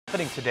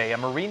Happening today, a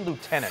Marine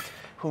lieutenant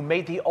who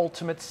made the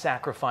ultimate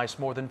sacrifice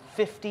more than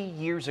 50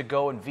 years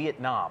ago in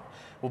Vietnam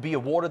will be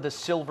awarded the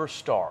Silver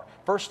Star.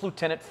 First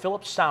Lieutenant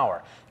Philip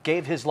Sauer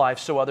gave his life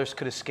so others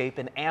could escape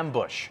an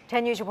ambush.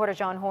 10 News reporter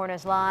John Horn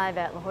is live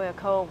at La Jolla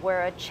Cove,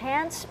 where a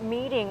chance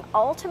meeting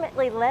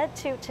ultimately led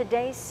to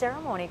today's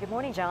ceremony. Good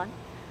morning, John.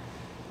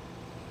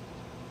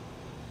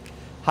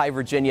 Hi,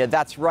 Virginia.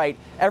 That's right.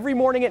 Every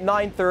morning at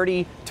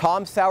 9:30,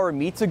 Tom Sauer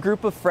meets a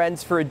group of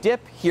friends for a dip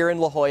here in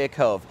La Jolla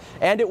Cove.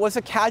 And it was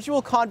a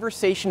casual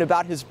conversation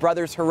about his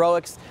brother's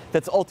heroics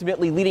that's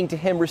ultimately leading to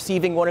him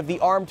receiving one of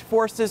the armed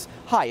forces'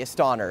 highest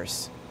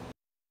honors.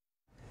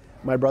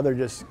 My brother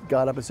just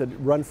got up and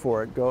said, run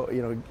for it, go,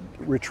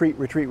 retreat,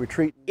 retreat,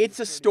 retreat.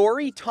 It's a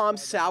story Tom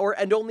Sauer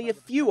and only a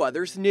few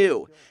others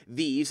knew.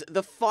 These,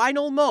 the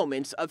final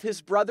moments of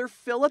his brother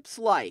Philip's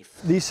life.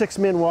 These 6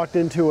 men walked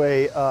into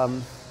a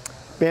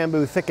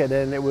bamboo thicket,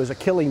 and it was a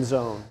killing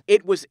zone.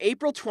 It was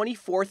April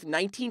 24th,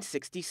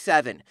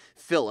 1967.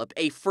 Philip,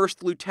 a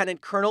first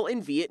lieutenant colonel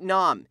in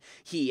Vietnam.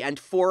 He and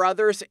 4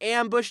 others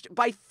ambushed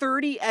by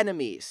 30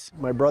 enemies.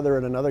 My brother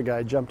and another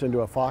guy jumped into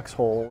a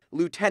foxhole.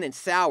 Lieutenant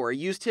Sauer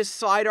used his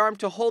sidearm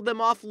to hold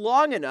them off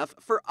long enough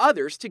for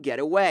others to get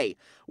away.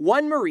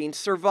 1 Marine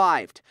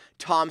survived.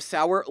 Tom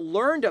Sauer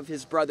learned of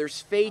his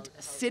brother's fate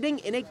sitting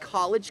in a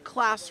college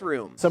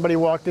classroom. Somebody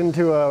walked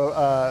into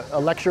a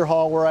lecture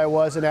hall where I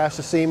was and asked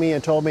to see me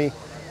and told me,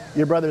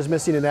 your brother's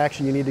missing in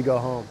action, you need to go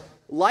home.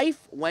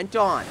 Life went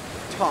on.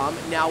 Tom,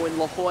 now in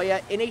La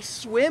Jolla, in a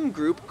swim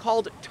group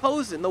called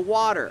Toes in the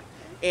Water.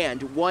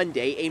 And one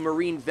day, a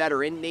Marine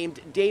veteran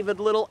named David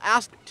Little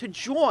asked to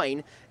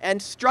join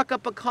and struck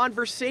up a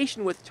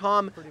conversation with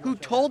Tom, who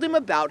told him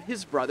about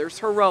his brother's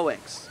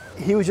heroics.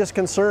 He was just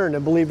concerned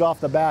and believed off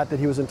the bat that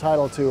he was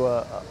entitled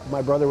to,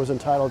 my brother was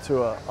entitled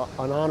to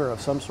an honor of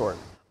some sort.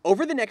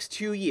 Over the next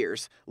 2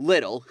 years,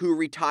 Little, who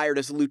retired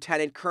as a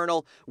lieutenant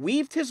colonel,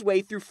 weaved his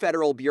way through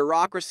federal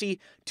bureaucracy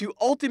to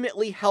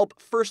ultimately help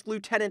First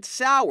Lieutenant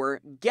Sauer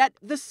get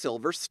the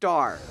Silver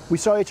Star. We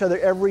saw each other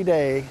every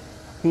day.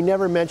 He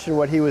never mentioned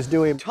what he was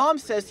doing. Tom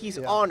says he's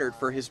honored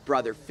for his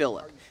brother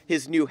Philip.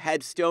 His new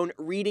headstone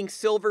reading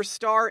Silver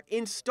Star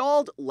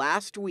installed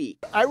last week.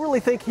 I really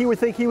think he would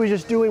think he was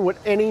just doing what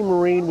any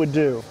Marine would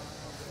do.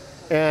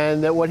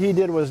 And that what he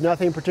did was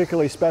nothing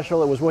particularly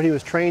special. It was what he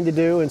was trained to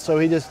do, and so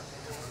he just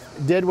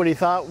did what he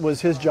thought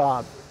was his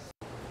job.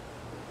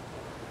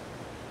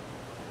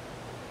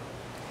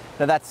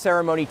 Now that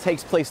ceremony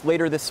takes place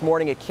later this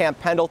morning at Camp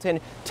Pendleton.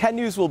 10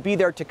 News will be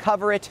there to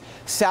cover it.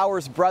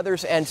 Sauer's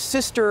brothers and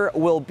sister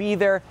will be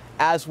there,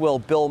 as will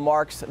Bill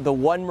Marks, the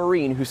 1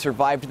 Marine who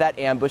survived that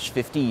ambush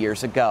 50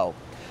 years ago.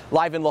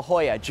 Live in La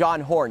Jolla,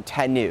 John Horn,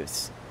 10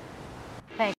 News.